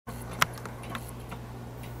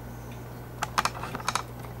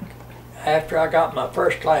after I got my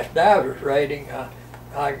first class diver's rating,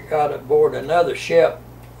 I got aboard another ship.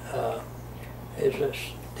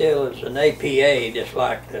 Still is an APA, just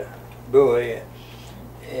like the buoy,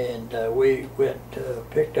 and we went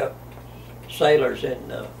picked up sailors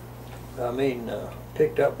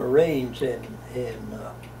picked up Marines in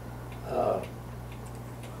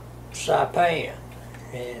Saipan,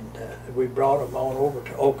 and we brought them on over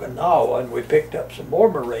to Okinawa, and we picked up some more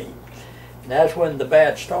Marines. And that's when the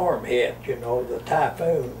bad storm hit, you know, the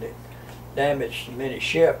typhoon that damaged many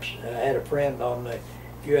ships. I had a friend on the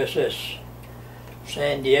USS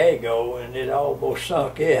San Diego, and it almost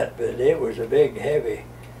sunk it, but it was a big, heavy,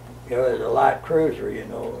 you know, it was a light cruiser, you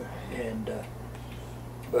know, and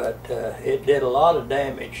but it did a lot of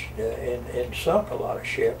damage and sunk a lot of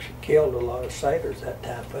ships. It killed a lot of sailors, that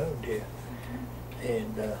typhoon did.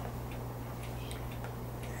 And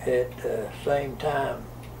at the same time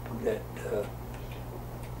that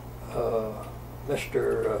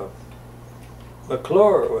Mr.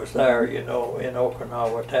 McClure was there, you know, in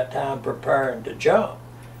Okinawa at that time preparing to jump.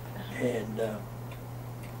 And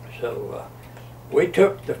so we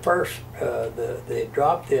took the first, they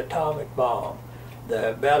dropped the atomic bomb.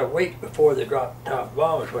 About a week before they dropped the atomic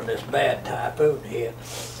bomb was when this bad typhoon hit.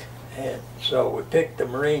 And so we picked the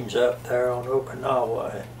Marines up there on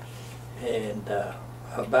Okinawa, and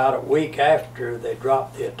about a week after they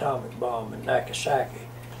dropped the atomic bomb in Nagasaki,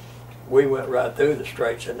 we went right through the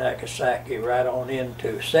Straits of Nagasaki right on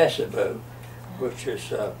into Sasebo, which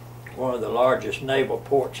is one of the largest naval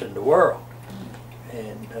ports in the world.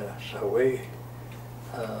 And so we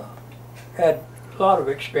had a lot of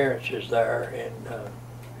experiences there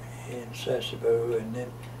in Sasebo, and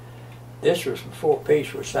then this was before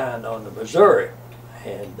peace was signed on the Missouri,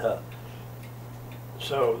 and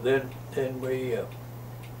so then we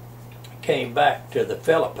came back to the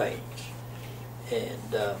Philippines,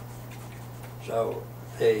 and so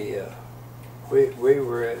we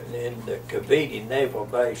were in the Cavite Naval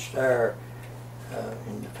Base there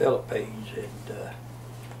in the Philippines, and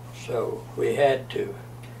so we had to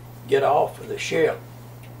get off of the ship,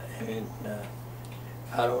 and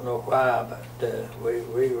I don't know why, but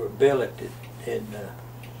we were billeted in.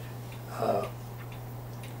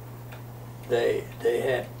 They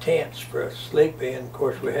had tents for us to sleep in. Of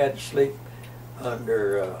course, we had to sleep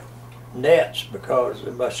under nets because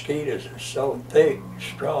the mosquitoes are so thick,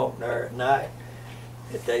 strong there at night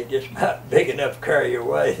that they just about big enough to carry you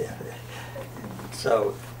away.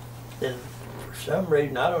 So then, for some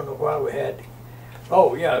reason, I don't know why we had to.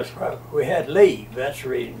 Oh yeah, it was probably, we had leave. That's the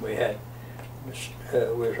reason we had. We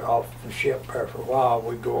was off the ship there for a while.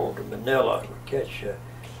 We'd go on to Manila, we'd catch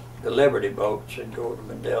the Liberty boats and go to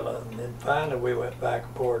Manila, and then finally we went back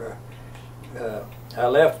aboard. I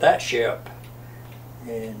left that ship,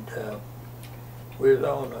 and we was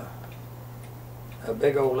on a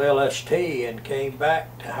big old LST and came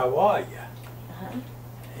back to Hawaii.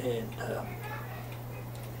 And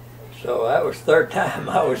so that was the third time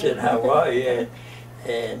I was in Hawaii,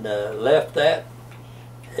 and left that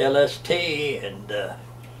LST and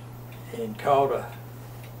caught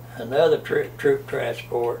another troop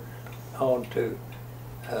transport onto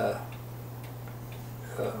not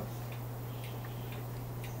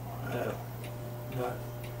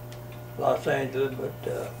Los Angeles,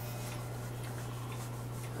 but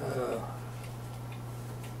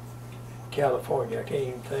California. I can't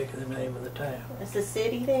even think of the name of the town. Is the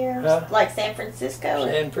city there? Huh? Like San Francisco?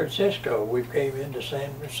 San Francisco. We came into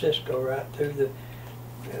San Francisco right through the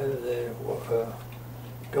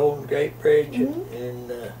Golden Gate Bridge,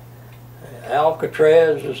 and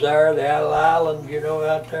Alcatraz is there, the island, you know,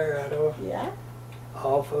 out there,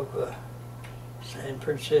 off of San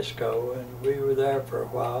Francisco, and we were there for a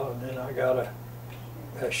while, and then I got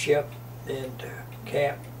a ship into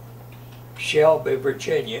Camp Shelby,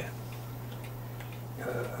 Virginia.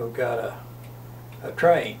 Who got a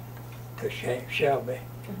train to Shelby,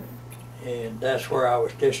 and that's where I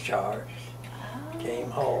was discharged. Came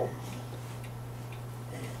home,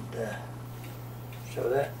 and so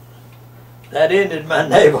that ended my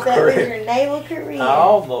naval career. That was your naval career. I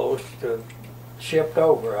almost shipped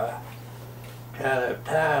over. I kind of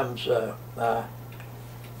times I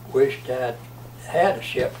wished I'd had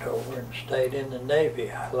shipped over and stayed in the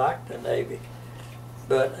Navy. I liked the Navy.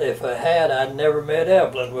 But if I had, I'd never met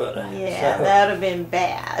Evelyn, would I? Yeah, so, that would have been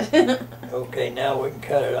bad. Okay, now we can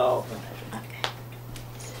cut it off.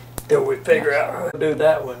 Till we figure out how to do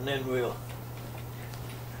that one, then we'll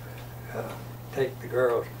take the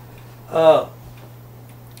girls. Well,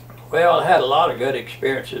 I had a lot of good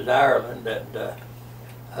experiences in Ireland,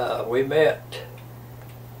 and we met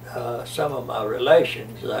some of my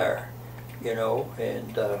relations there, you know,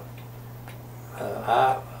 and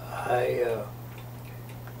I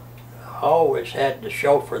always had to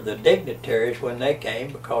chauffeur the dignitaries when they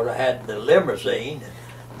came because I had the limousine.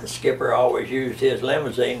 The skipper always used his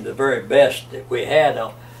limousine, the very best that we had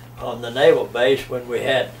on the naval base when we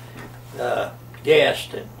had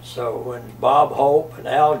guests. And so when Bob Hope and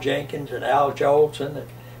Al Jenkins and Al Jolson and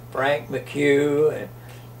Frank McHugh and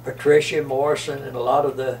Patricia Morrison and a lot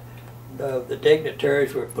of the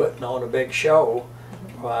dignitaries were putting on a big show,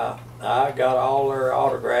 well, I got all their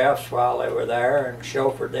autographs while they were there and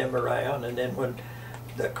chauffeured them around. And then when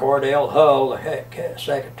the Cordell Hull, the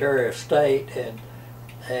Secretary of State, and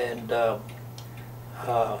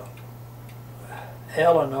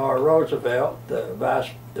Eleanor Roosevelt,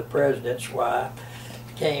 the president's wife,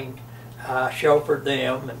 came, I chauffeured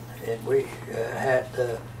them, and we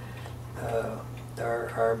had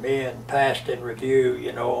our men passed in review,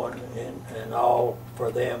 you know, and all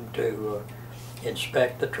for them to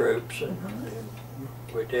inspect the troops, and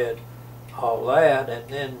we did all that. And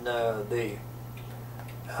then there's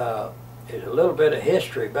a little bit of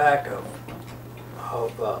history back of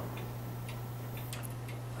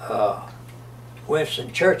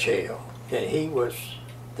Winston Churchill. And he was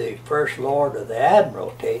the First Lord of the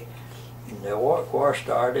Admiralty, and the war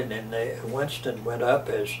started, and Winston went up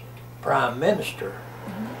as Prime Minister.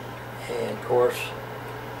 And of course,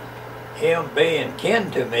 him being kin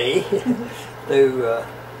to me through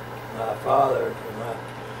my father,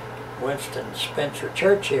 Winston Spencer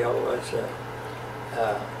Churchill, was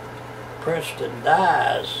Princeton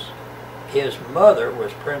Di's. His mother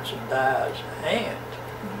was Princeton Di's aunt,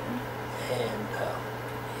 and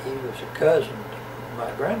he was a cousin to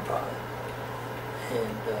my grandfather.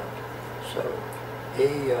 And so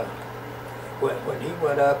he, when he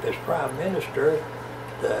went up as Prime Minister,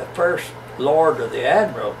 the First Lord of the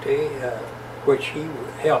Admiralty, which he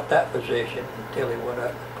held that position until he went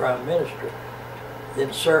up as Prime Minister.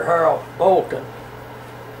 Then Sir Harold Bolton,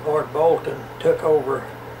 Lord Bolton, took over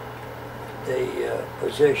the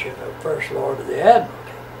position of First Lord of the Admiralty.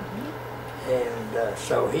 And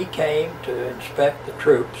so he came to inspect the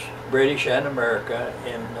troops, British and America,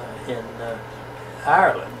 in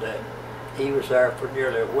Ireland. And he was there for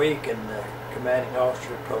nearly a week, and the commanding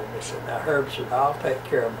officer told me, said, "Now Herb," said, "I'll take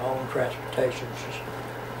care of my own transportation.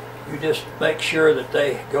 You just make sure that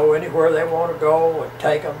they go anywhere they want to go, and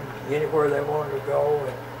take them anywhere they want to go,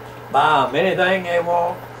 and buy them anything they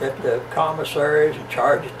want at the commissaries and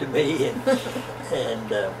charge it to me, and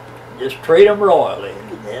just treat them royally."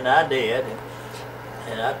 And I did,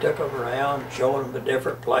 and I took them around, showing them the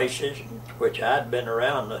different places, which I'd been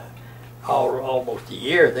around almost a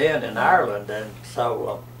year then in Ireland. And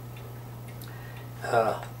so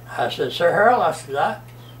I said, "Sir Harold," I said,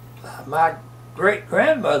 "my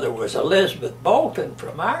great-grandmother was Elizabeth Bolton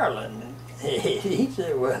from Ireland." And he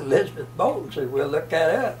said, "Well, Elizabeth Bolton," said, "We'll look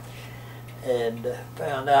that up." And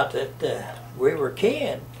found out that we were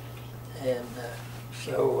kin. And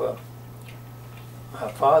so my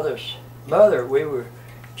father's mother, we were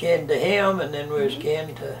kin to him, and then we was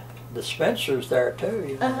kin to the Spencers there too,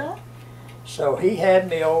 you know. So he had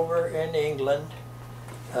me over in England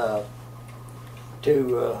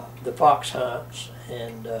to the fox hunts,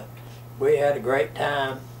 and we had a great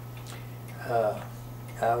time.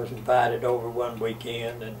 I was invited over one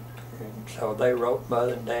weekend, and so they wrote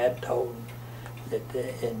Mother and Dad, told them that,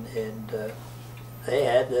 and they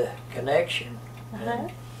had the connection.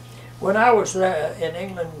 And when I was there in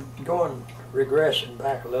England, regressing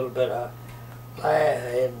back a little bit,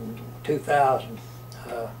 in 2000,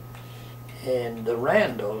 and the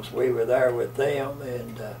Randalls, we were there with them,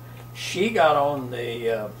 and she got on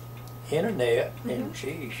the internet, and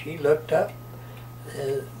she looked up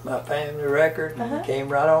my family record and came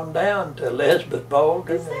right on down to Elizabeth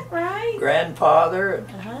Bolton. Is that right? Grandfather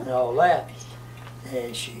and all that.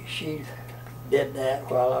 And she did that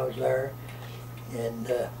while I was there,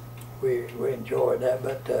 and we enjoyed that.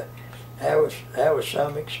 But that was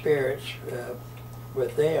some experience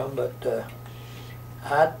with them. But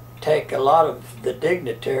I'd take a lot of the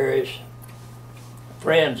dignitaries,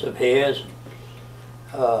 friends of his,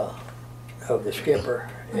 of the skipper,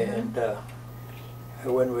 and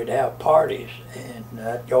when we'd have parties, and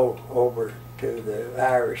I'd go over to the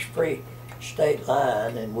Irish Free State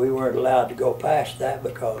line, and we weren't allowed to go past that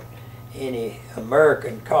because any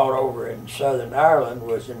American caught over in Southern Ireland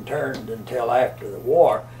was interned until after the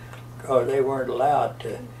war, because they weren't allowed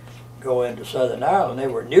to go into Southern Ireland. They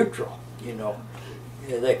were neutral, you know.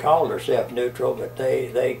 They called themselves neutral, but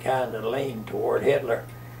they kind of leaned toward Hitler.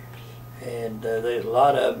 And there's a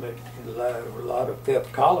lot of them, a lot of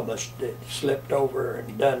fifth columnists that slipped over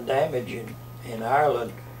and done damage in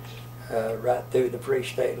Ireland right through the Free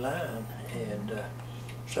State line. And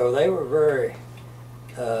so they were very,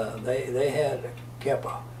 they had kept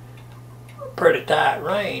a pretty tight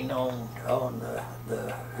rein on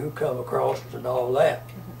the who come across and all that.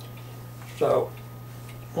 So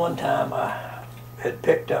one time I had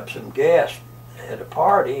picked up some guests at a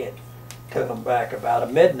party and took them back about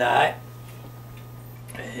midnight,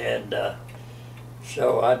 and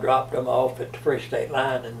so I dropped them off at the Free State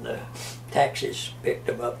Line, and the taxis picked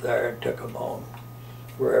them up there and took them on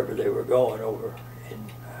wherever they were going over in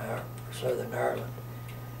Southern Ireland.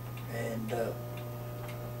 And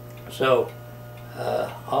so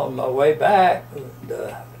on my way back,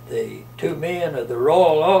 the two men of the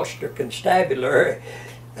Royal Ulster Constabulary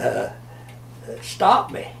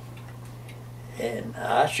stopped me, and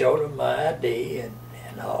I showed them my ID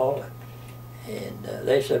and all, and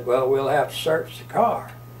they said, well, we'll have to search the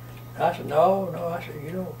car. I said, no, I said,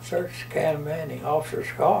 you don't search the commanding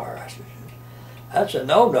officer's car. I said, that's a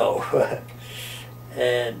no-no.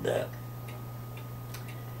 And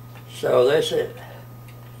so they said,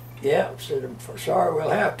 yeah, said, I'm sorry, we'll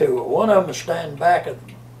have to. One of them was standing back of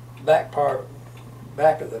the back of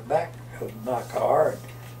my car, and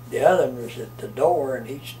the other one was at the door, and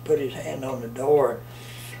he put his hand on the door.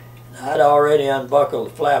 And I'd already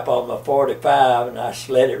unbuckled the flap on my 45, and I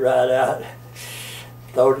slid it right out,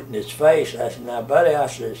 throwed it in his face. I said, now, buddy, I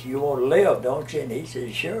says, you want to live, don't you? And he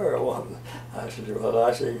said, sure. Well, I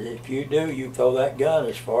said, if you do, you throw that gun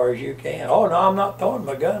as far as you can. Oh, no, I'm not throwing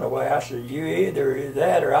my gun away. I said, you either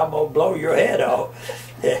that or I'm going to blow your head off.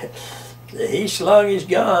 He slung his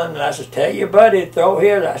gun, and I said, tell your buddy to throw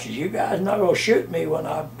his. I said, you guys not going to shoot me when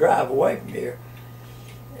I drive away from here.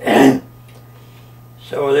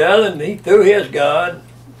 So the other, he threw his gun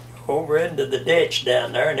over into the ditch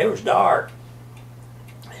down there, and it was dark.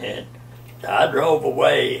 And I drove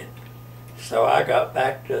away. So I got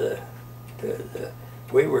back to the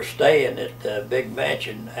we were staying at the big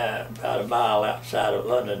mansion about a mile outside of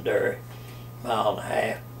Londonderry, mile and a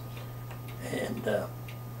half. And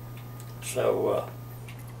so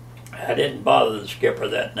I didn't bother the skipper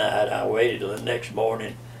that night. I waited till the next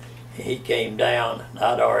morning. He came down, and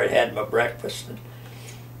I'd already had my breakfast, and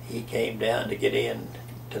he came down to get in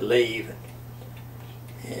to leave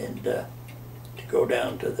and to go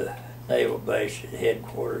down to the naval base at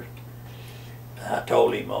headquarters. I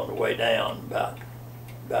told him on the way down about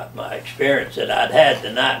my experience that I'd had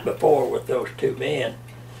the night before with those two men.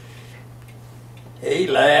 He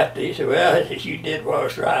laughed. He said, well, you did what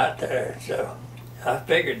was right there. So I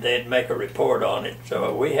figured they'd make a report on it.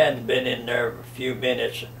 So we hadn't been in there a few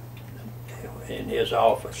minutes in his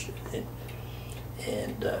office.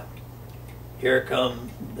 And here come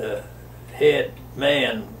the head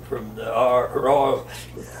man from the Royal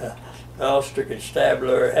Ulster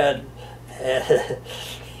Constabulary,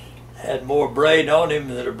 had more brain on him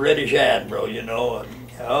than a British admiral, you know. And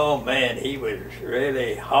oh man, he was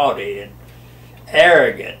really haughty and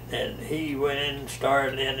arrogant. And he went in and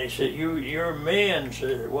started in. He said, your men,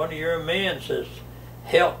 says, one of your men says,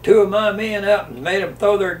 helped two of my men up and made them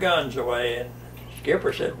throw their guns away. And the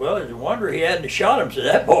skipper said, well, it's a wonder he hadn't shot him. Said,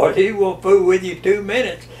 that boy, he won't fool with you 2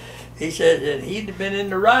 minutes. He said that he'd have been in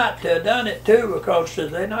the right to have done it too, because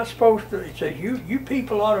they're not supposed to. He said, you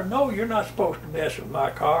people ought to know you're not supposed to mess with my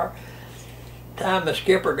car. The time the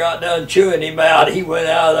skipper got done chewing him out, he went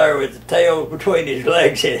out of there with the tail between his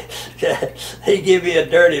legs. And he gave me a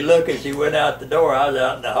dirty look as he went out the door. I was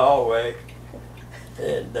out in the hallway.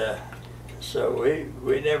 And so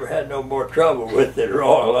we never had no more trouble with the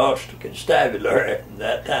Royal Ulster Constabulary from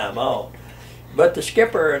that time on. But the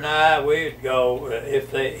skipper and I, we'd go,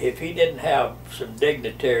 if he didn't have some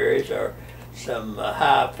dignitaries or some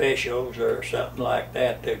high officials or something like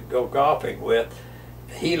that to go golfing with,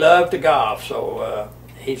 he loved to golf. So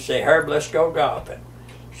he'd say, Herb, let's go golfing.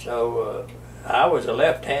 So I was a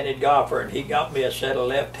left-handed golfer, and he got me a set of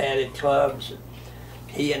left-handed clubs.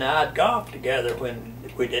 He and I'd golf together when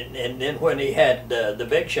we didn't, and then when he had the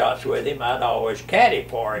big shots with him, I'd always caddy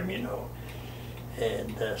for him, you know.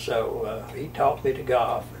 And so he taught me to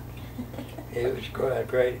golf. It was a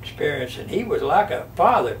great experience, and he was like a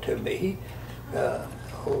father to me. He,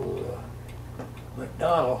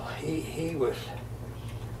 McDonald,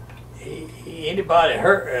 anybody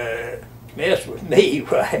messed with me,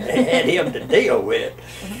 I had him to deal with.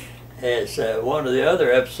 As one of the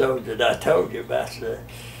other episodes that I told you about,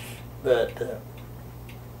 but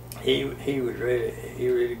he was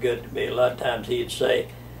really good to me. A lot of times he'd say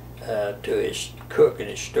to his cook and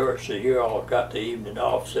his steward, says, you all got the evening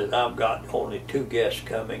off, says, I've got only 2 guests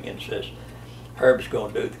coming, and says, Herb's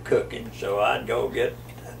going to do the cooking. So I'd go get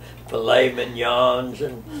filet mignons,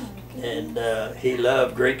 and he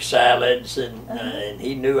loved Greek salads, and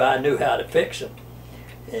he knew I knew how to fix them,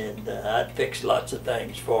 and I'd fix lots of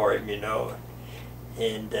things for him, you know.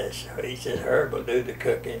 And so he said, Herb will do the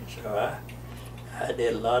cooking. So I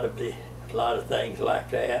did a lot of things like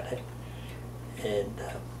that, and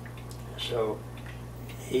so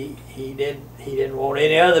he didn't want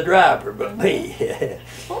any other driver but me.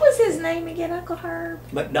 What was his name again, Uncle Herb?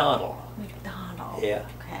 McDonald. McDonald. Yeah.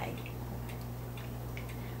 Okay.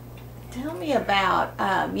 Tell me about,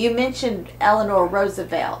 you mentioned Eleanor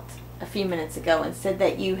Roosevelt a few minutes ago and said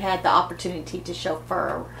that you had the opportunity to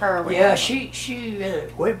chauffeur her around. Yeah,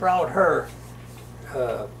 we brought her,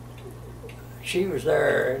 she was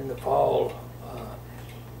there in the fall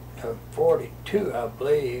of 42, I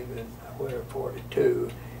believe, in winter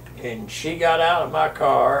 42, and she got out of my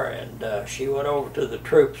car, and she went over to the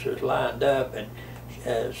troops that was lined up, and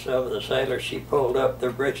some of the sailors, she pulled up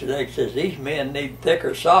their breeches. They says, these men need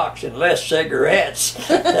thicker socks and less cigarettes.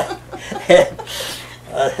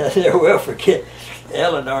 I never will forget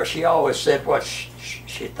Eleanor. She always said what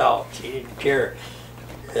she thought. She didn't care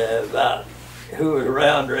about who was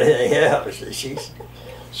around or anything else. She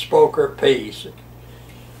spoke her piece.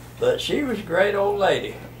 But she was a great old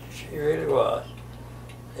lady. She really was.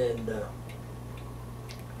 And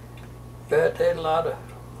but they had a lot of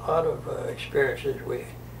experiences we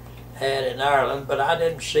had in Ireland, but I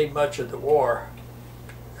didn't see much of the war,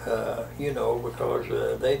 you know, because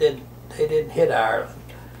they didn't hit Ireland.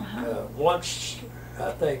 Once,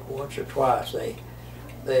 I think once or twice,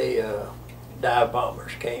 they dive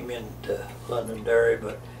bombers came into Londonderry,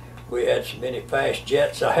 but we had so many fast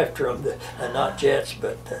jets after them, not jets,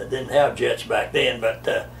 but didn't have jets back then, but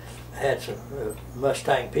had some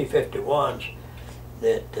Mustang P-51s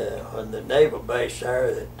that on the naval base there,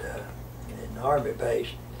 in the Army base,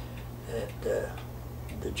 that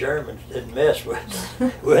the Germans didn't mess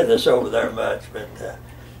with us over there much, but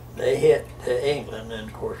they hit England, and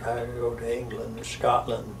of course I go to England and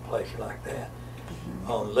Scotland and places like that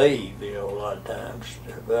on leave, you know, a lot of times.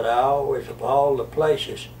 But I always, of all the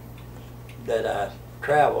places that I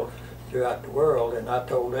traveled throughout the world, and I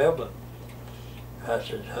told Evelyn, I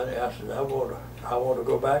said, honey, I want to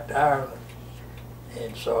go back to Ireland.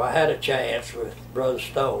 And so I had a chance with Brother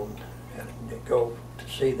Stone to go to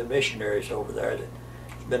see the missionaries over there that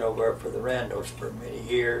been over there for the Randos for many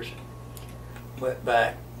years. Went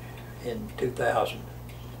back in 2000.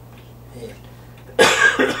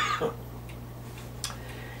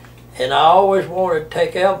 And I always wanted to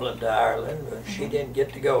take Evelyn to Ireland, but she didn't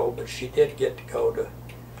get to go, but she did get to go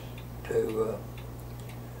to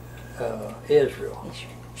Israel.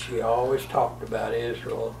 She always talked about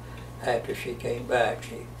Israel after she came back.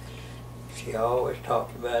 She always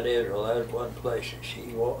talked about Israel. That was one place that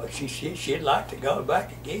she'd like to go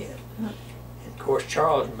back again. And of course,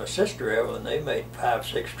 Charles and my sister Evelyn, they made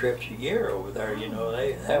 5-6 trips a year over there. You know,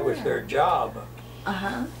 that was their job,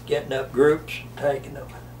 getting up groups and taking them.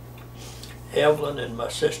 Evelyn and my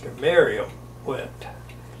sister Miriam went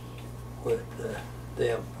with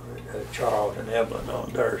them, Charles and Evelyn,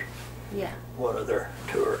 on one of their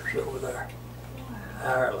tours over there,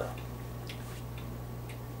 Ireland.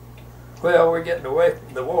 Well, we're getting away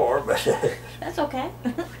from the war, but that's okay.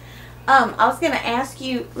 I was going to ask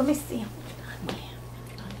you. Let me see.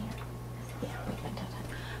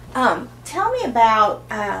 Tell me about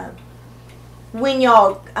when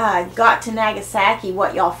y'all got to Nagasaki,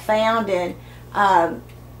 what y'all found, and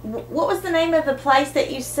what was the name of the place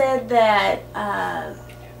that you said that,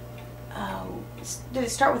 did it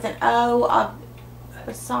start with an O?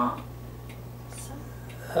 A song?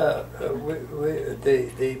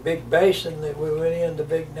 The big basin that we went in, the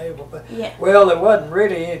big naval base. Yeah. Well, there wasn't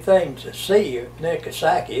really anything to see at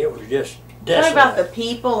Nagasaki. It was just desolate. Tell me about the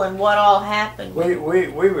people and what all happened. We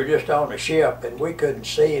were just on a ship, and we couldn't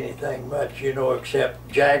see anything much, you know, except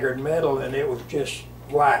jagged metal, and it was just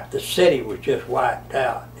wiped. The city was just wiped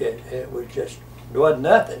out. It was just, there wasn't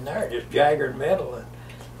nothing there, just jagged metal and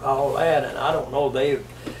all that. And I don't know,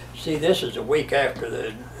 see, this is a week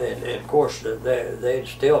after and of course they're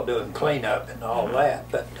still doing cleanup and all that,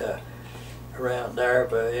 but around there,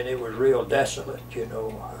 and it was real desolate, you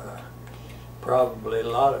know. Probably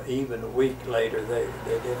even a week later, they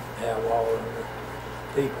didn't have all of the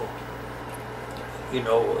people, you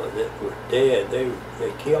know, that were dead. They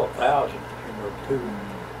killed thousands, you know,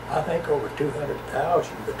 I think over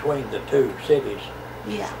 200,000 between the two cities.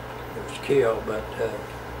 Yeah. It was killed, but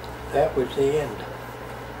that was the end.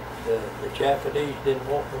 The Japanese didn't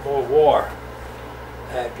want no more war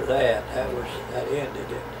after that. That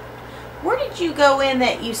ended it. Where did you go in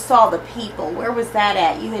that you saw the people? Where was that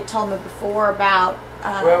at? You had told me before about.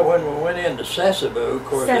 Well, when we went into Sasebo, of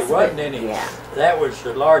course, there wasn't any. Yeah. That was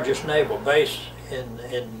the largest naval base in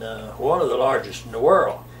one of the largest in the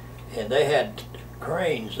world, and they had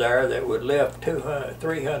cranes there that would lift 200,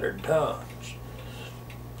 300 tons,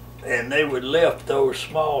 and they would lift those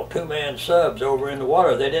small two-man subs over in the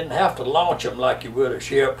water. They didn't have to launch them like you would a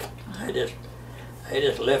ship. They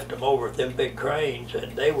just lift them over with them big cranes,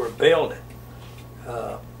 and they were building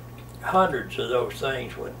hundreds of those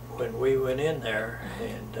things when we went in there,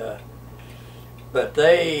 and but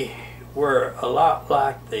they were a lot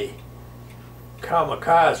like the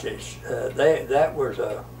kamikazes. That was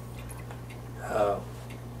a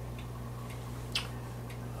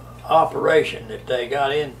operation that they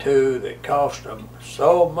got into that cost them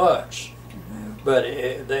so much, but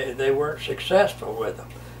they weren't successful with them.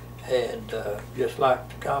 And just like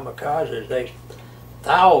the kamikazes,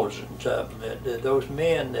 thousands of them. Those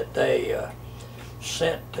men that they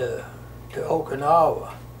sent to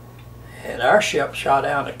Okinawa, and our ship shot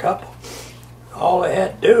down a couple. All they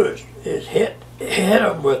had to do is hit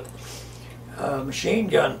them with machine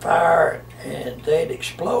gun fire, and they'd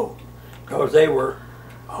explode, because they were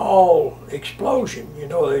all explosion. You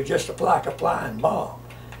know, they're just like a flying bomb.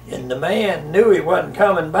 And the man knew he wasn't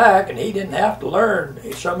coming back, and he didn't have to learn.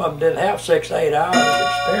 Some of them didn't have 6 to 8 hours of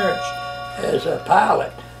experience as a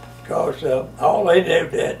pilot, because all they knew,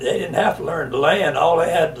 they didn't have to learn to land. All they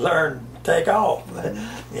had to learn to take off.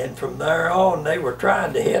 And from there on, they were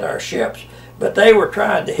trying to hit our ships, but they were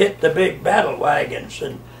trying to hit the big battle wagons,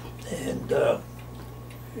 and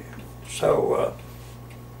so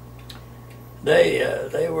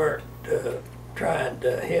they weren't trying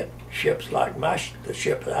to hit ships like the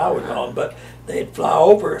ship that I was on, but they'd fly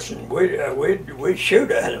over us, and we'd shoot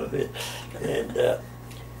at them, and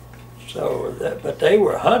but they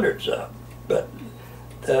were hundreds of them. But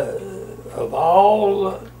of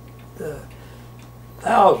all the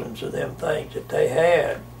thousands of them things that they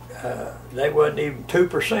had, they wasn't even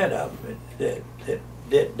 2% of them that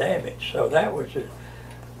did damage. So that was a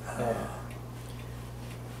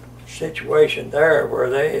situation there where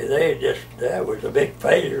that was a big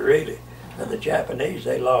failure, really. And the Japanese,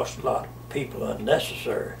 they lost a lot of people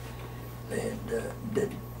unnecessary, and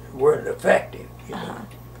weren't effective. You know.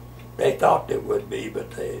 They thought they would be,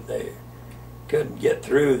 but they couldn't get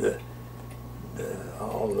through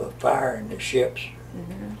all the fire in the ships.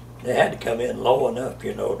 They had to come in low enough,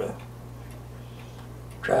 you know, to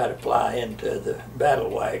try to fly into the battle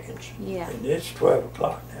wagons. Yeah. And it's 12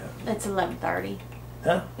 o'clock now. It's 11:30.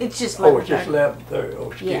 Huh? It's just 11:30. Oh, it's just 11:30. Oh,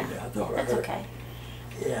 excuse me. I thought that's I heard. okay.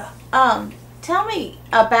 Yeah. Tell me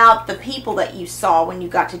about the people that you saw when you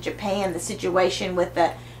got to Japan, the situation with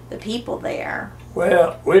the people there.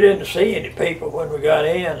 Well, we didn't see any people when we got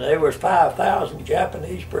in. There was 5,000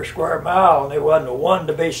 Japanese per square mile, and there wasn't a one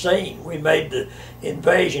to be seen. We made the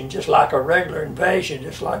invasion just like a regular invasion,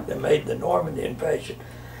 just like they made the Normandy invasion.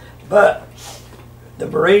 But the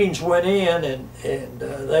Marines went in, and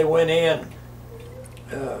they went in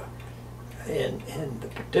the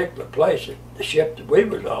particular place, the ship that we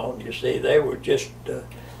was on. You see, they were just,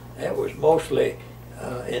 that was mostly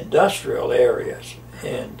industrial areas,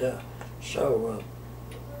 and so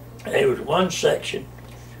there was one section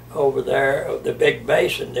over there of the big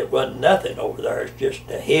basin that wasn't nothing over there. It's just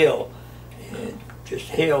a hill, and just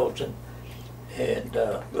hills,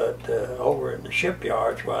 but over in the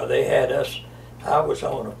shipyards, while they had us, I was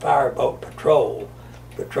on a fireboat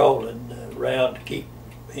patrolling around to keep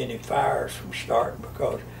any fires from starting,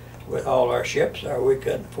 because with all our ships there, we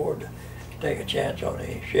couldn't afford to take a chance on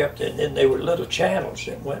any ship. And then there were little channels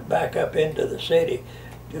that went back up into the city,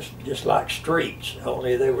 just like streets,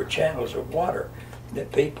 only they were channels of water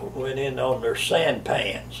that people went in on their sand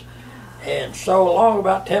pans. And so along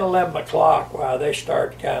about 10, 11 o'clock, while they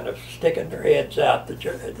started kind of sticking their heads out, the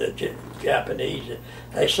Japanese,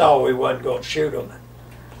 they saw we wasn't going to shoot them.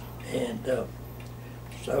 And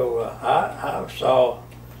so I saw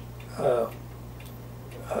a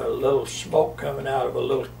little smoke coming out of a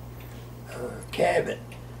little cabin.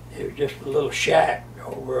 It was just a little shack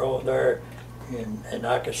over on there, and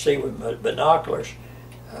I could see with my binoculars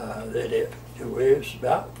that it was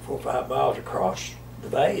about 4 or 5 miles across the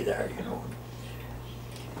bay there, you know.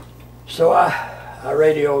 So I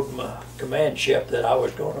radioed my command ship that I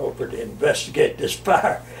was going over to investigate this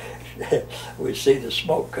fire. We see the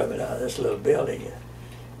smoke coming out of this little building,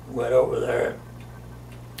 and went over there.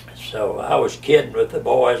 So I was kidding with the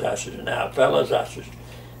boys. I said, "Now, fellas," I said,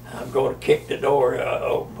 "I'm going to kick the door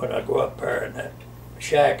open when I go up there in that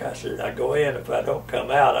shack." I said, "I go in. If I don't come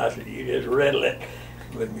out," I said, "you just riddle it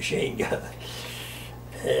with machine gun."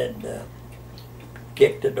 and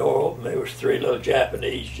kicked the door open. There was 3 little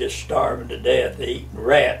Japanese just starving to death, eating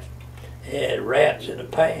rats. They had rats in a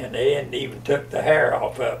pan. They hadn't even took the hair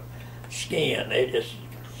off of skin. They just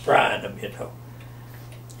frying them, you know.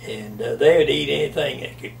 And they would eat anything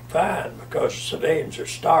they could find because the civilians are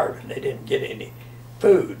starving. They didn't get any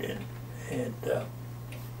food, and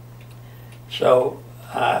so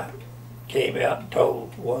I came out and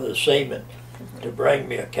told one of the seamen to bring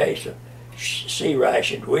me a case of sea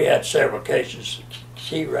rations. We had several cases of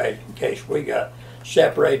sea rations in case we got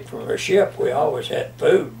separated from our ship. We always had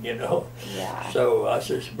food, you know. Yeah. So I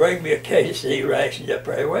says, bring me a case of sea rations up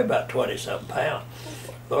there. They weigh about 20-something pounds.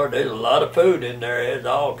 Lord, there's a lot of food in there. There's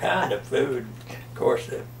all kind of food. Of course,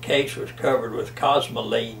 the case was covered with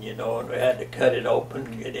cosmoline, you know, and we had to cut it open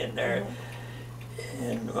and get in there.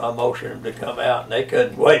 And I motioned them to come out, and they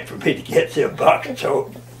couldn't wait for me to get them boxes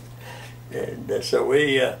open. And so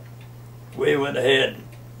we went ahead.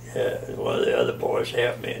 One of the other boys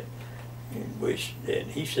helped me,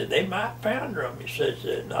 and he said they might pounder them. He says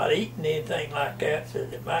they're not eating anything like that.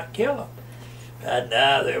 Said they might kill them. And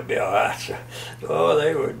now they'll be all right. So, oh,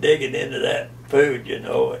 they were digging into that food, you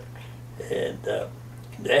know, and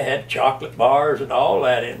they had chocolate bars and all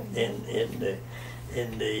that in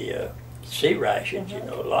the sea rations, you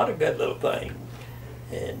know, a lot of good little things,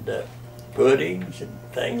 and puddings and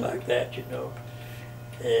things like that, you know,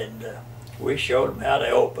 and we showed them how to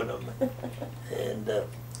open them, and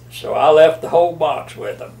so I left the whole box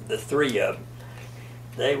with them, the 3 of them.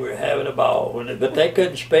 They were having a ball, but they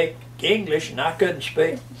couldn't speak English, and I couldn't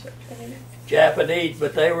speak Japanese,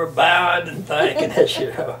 but they were bowing and thanking us, you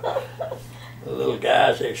know. The little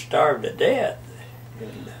guys, they were starving to death.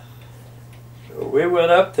 And so we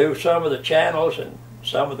went up through some of the channels, and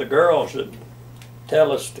some of the girls would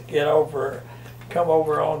tell us to get over, come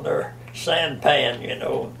over on their sampan, you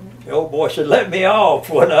know. The old boy said, let me off,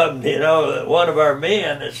 one of them, you know, one of our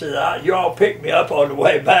men, and said, you all pick me up on the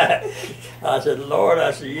way back. I said, Lord,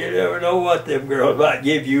 I said, you never know what them girls might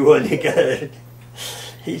give you when you get it.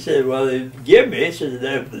 He said, well, they give me. He said,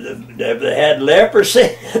 if they had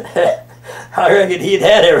leprosy, I reckon he'd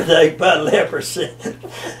had everything but leprosy.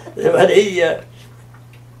 But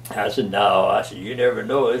I said, no. I said, you never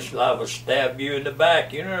know. This life will stab you in the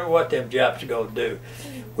back. You never know what them Japs are going to do.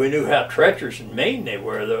 We knew how treacherous and mean they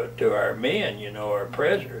were to our men, you know, our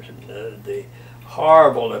prisoners, and the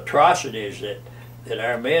horrible atrocities that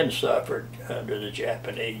our men suffered under the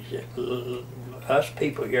Japanese. Us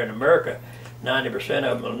people here in America, 90%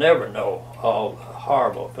 of them will never know all the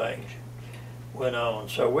horrible things went on.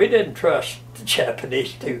 So we didn't trust the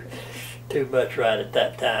Japanese too much right at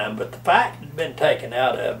that time. But the fight had been taken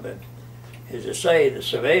out of them. As I say, the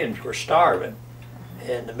civilians were starving,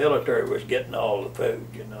 and the military was getting all the food,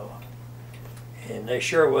 you know. And they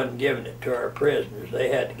sure wasn't giving it to our prisoners. They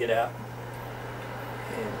had to get out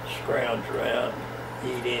and scrounge around,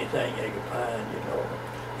 eat anything they could find, you know.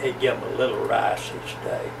 They'd give them a little rice each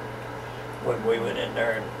day when we went in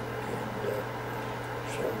there, and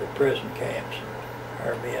some of the prison camps,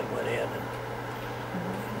 our men went in and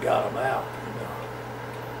got them out, you know.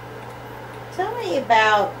 Tell me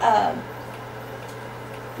about,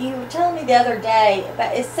 you were telling me the other day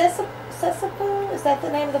about, is Seseboo? Is that the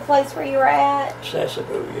name of the place where you were at?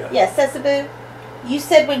 Seseboo, yeah. Yeah, Seseboo. You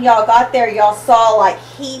said when y'all got there, y'all saw like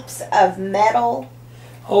heaps of metal.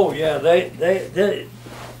 Oh yeah, they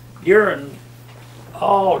during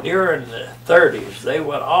the 30s, they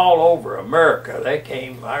went all over America. They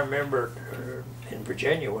came, I remember in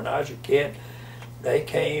Virginia when I was a kid, they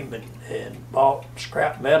came and bought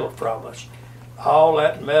scrap metal from us. All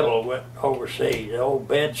that metal went overseas, the old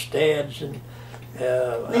bedsteads and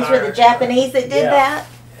these were the Japanese that did that?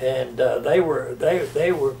 And they were,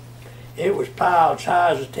 it was piled as high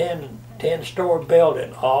as a 10-story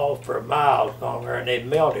building, all for miles longer, and they'd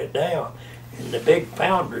melt it down. And the big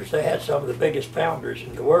founders, they had some of the biggest founders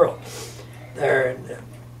in the world there, and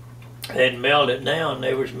they'd melt it down.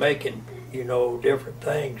 They was making, you know, different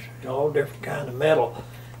things, all different kind of metal.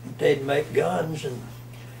 They'd make guns and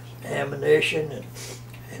ammunition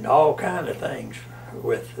and all kind of things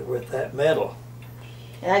with that metal.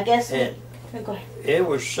 And I guess and go ahead. It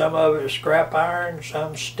was, some of it was scrap iron,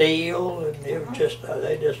 some steel, and it was just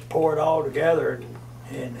they just pour it all together,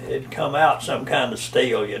 and it'd come out some kind of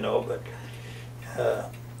steel, you know.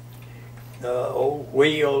 But old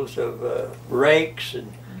wheels of rakes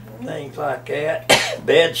and things like that,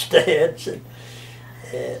 bedsteads, and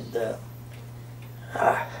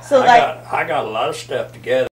I got a lot of stuff together.